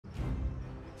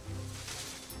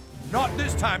Not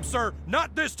this time, sir.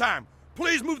 Not this time.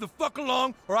 Please move the fuck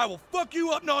along, or I will fuck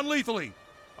you up non-lethally.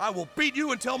 I will beat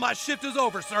you until my shift is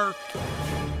over, sir.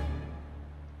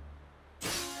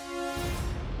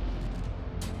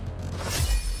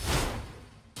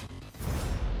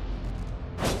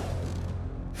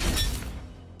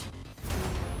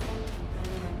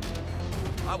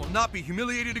 I will not be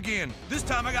humiliated again. This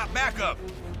time I got backup.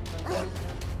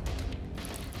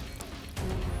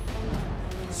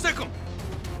 Sick 'em!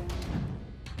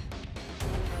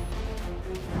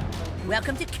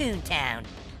 Welcome to Coontown.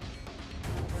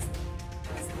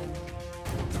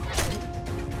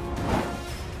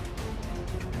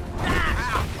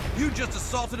 You just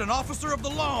assaulted an officer of the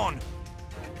lawn!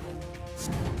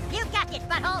 You got this,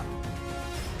 butthole!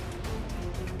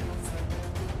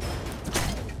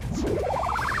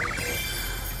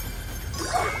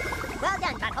 Well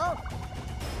done, butthole.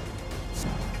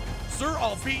 Sir,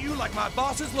 I'll beat you like my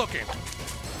boss is looking.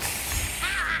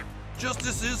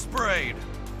 Justice is sprayed.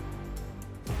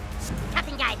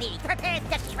 Captain Diabetes, prepare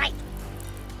to strike.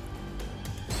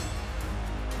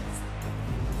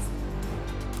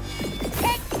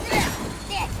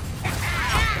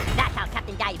 That's how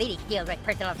Captain Diabetes deals with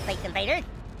personal space invaders.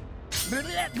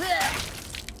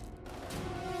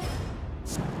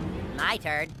 My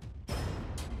turn.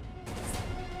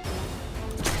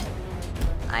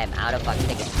 I am out of fucking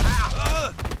tickets.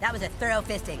 That was a thorough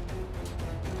fisting.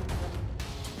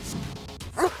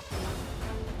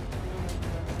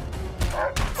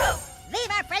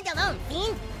 Leave our friend alone,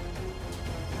 fiend!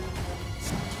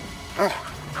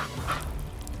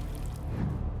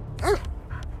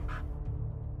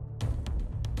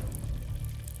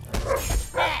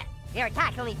 Your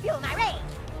attack only fuel my rage.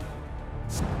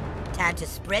 Time to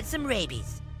spread some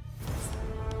rabies.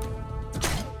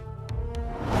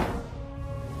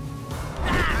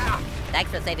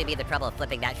 Thanks for saving me the trouble of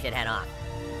flipping that shithead off.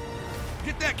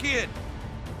 Get that kid!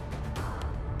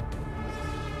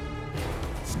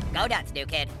 Go nuts, new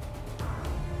kid.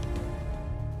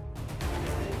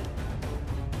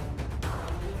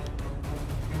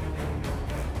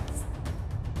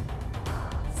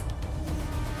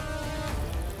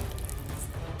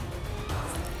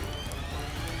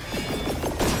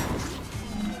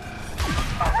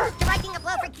 Striking a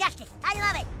blow for justice. I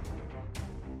love it.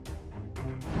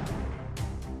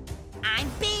 I'm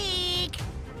big.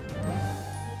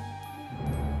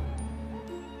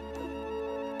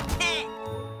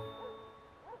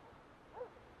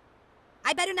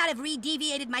 I better not have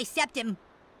re-deviated my septum.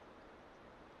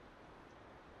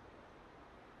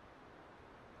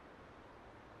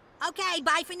 Okay,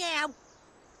 bye for now.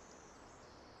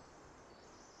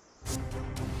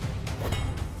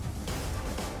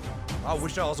 I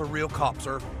wish I was a real cop,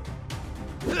 sir.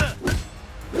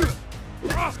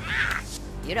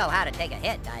 You know how to take a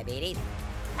hit, Diabetes.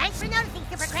 Thanks for noticing,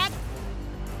 Super Craig.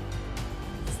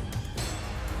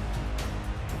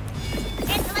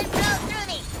 Insulin flow through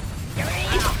me.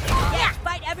 Yeah,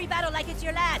 fight every battle like it's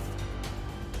your last.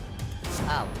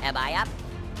 Oh, am I up?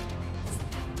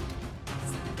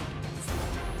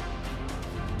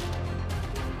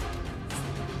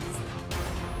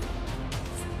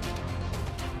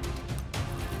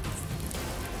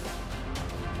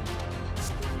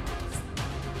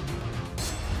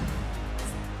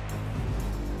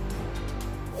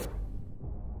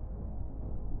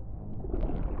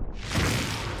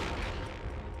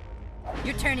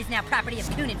 Your turn is now property of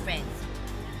Coon and Friends.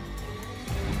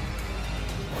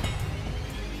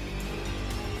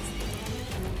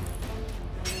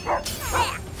 Well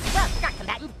struck,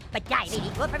 combatant, but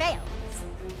Diabetes will prevail.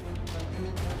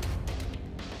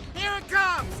 Here it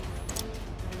comes!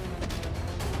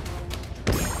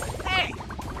 Hey,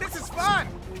 this is fun!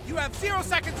 You have 0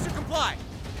 seconds to comply.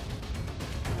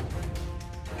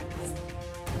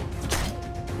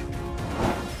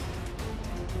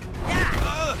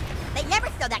 They never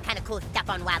show that kind of cool stuff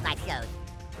on wildlife shows.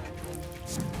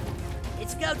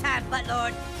 It's go time,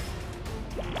 Buttlord.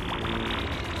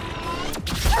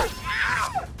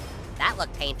 That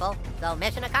looked painful, so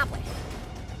mission accomplished.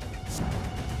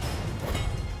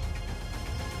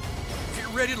 Get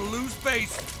ready to lose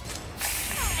face.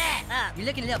 You're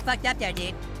looking a little fucked up there,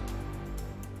 dude.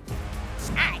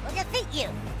 I will defeat you.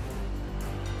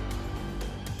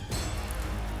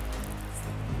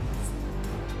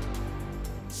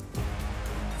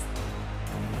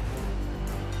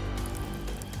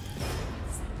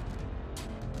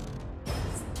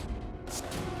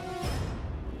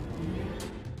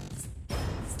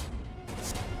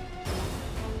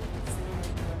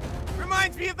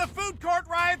 Reminds me of the food court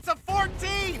riots of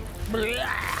 14!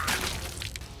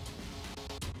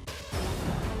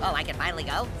 Oh, I can finally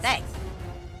go? Thanks.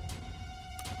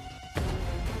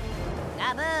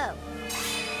 Bravo!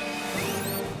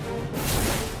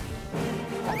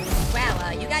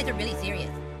 Wow, you guys are really serious.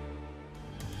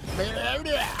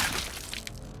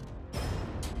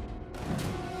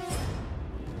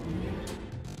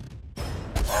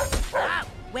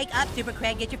 Wake up, Super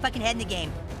Craig. Get your fucking head in the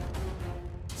game.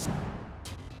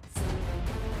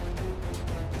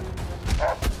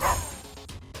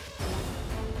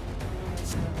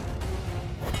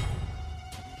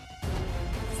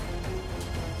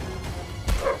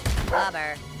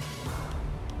 Bobber.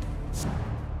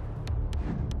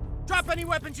 Drop any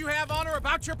weapons you have on or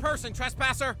about your person,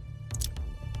 trespasser.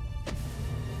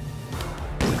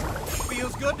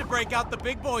 Feels good to break out the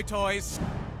big boy toys.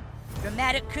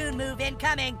 Dramatic coon move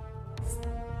incoming.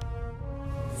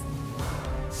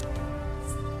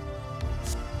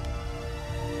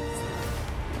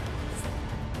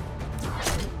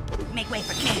 Make way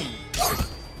for coon.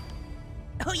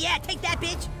 Oh yeah, take that,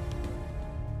 bitch.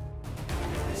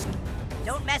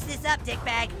 Don't mess this up,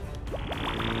 dickbag.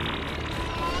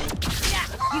 Yeah,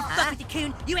 you fuck with the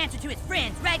coon, you answer to his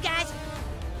friends, right guys?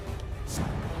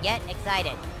 Get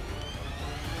excited.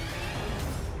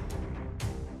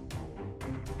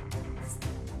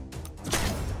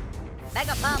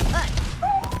 Mega Bomb Punch!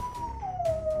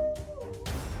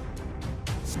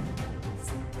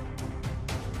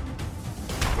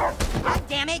 God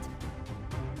damn it!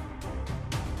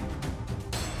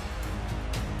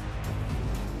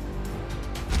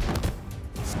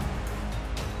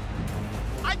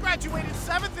 I graduated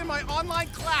 7th in my online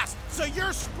class, so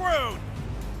you're screwed!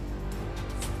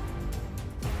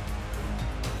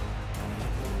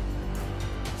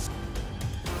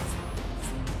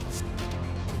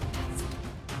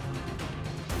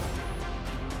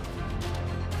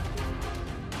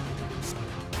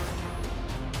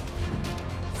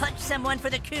 Punch someone for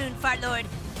the coon, Fartlord.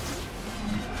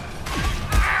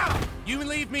 You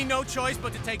leave me no choice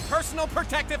but to take personal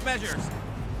protective measures.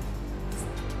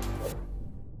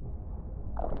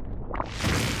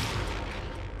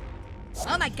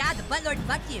 Oh my god, the Buttlord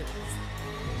fucked you.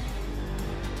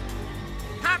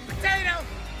 Hot potato!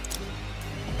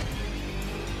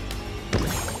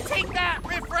 Take that,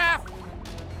 riffraff!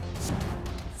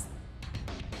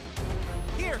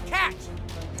 Here, catch!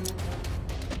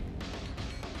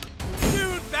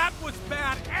 Dude, that was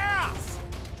badass!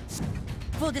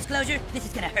 Full disclosure, this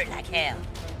is gonna hurt like hell.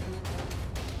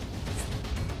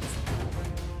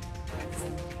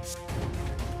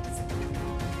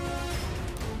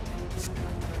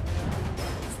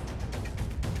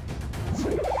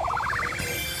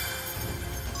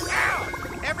 Ow!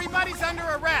 Everybody's under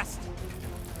arrest!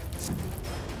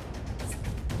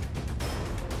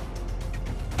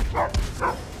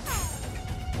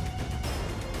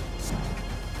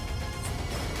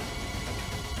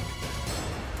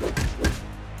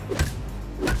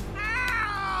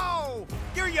 Ow!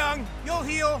 You're young. You'll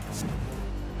heal.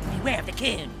 Beware of the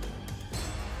coon.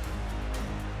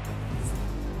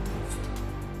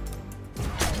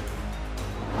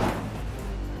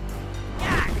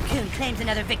 The coon claims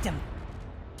another victim.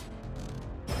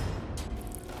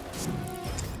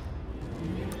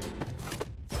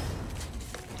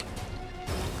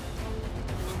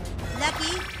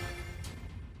 Lucky.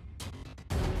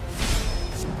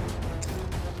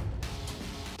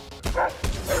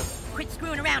 Quit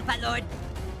screwing around, Buttlord.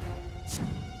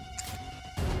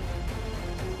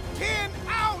 Pin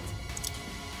out!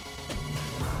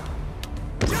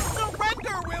 Just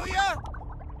surrender, will ya?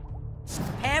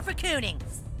 Prepare for cooning.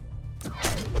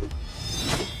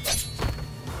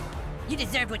 You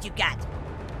deserve what you got.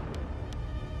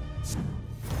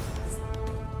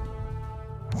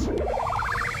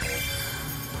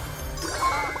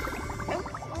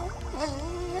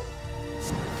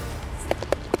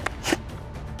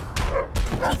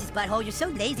 Jesus, butthole, you're so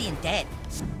lazy and dead.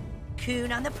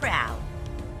 Coon on the prowl.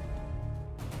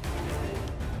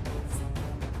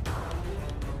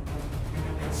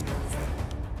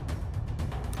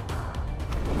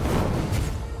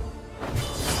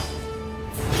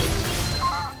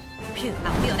 Phew,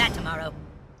 I'll feel that tomorrow.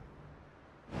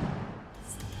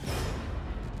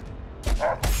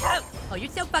 Oh, you're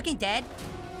so fucking dead.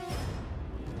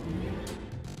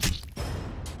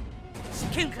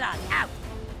 Coon Claws, out.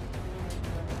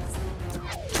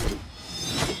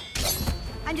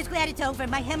 I'm just glad it's over.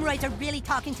 My hemorrhoids are really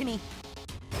talking to me.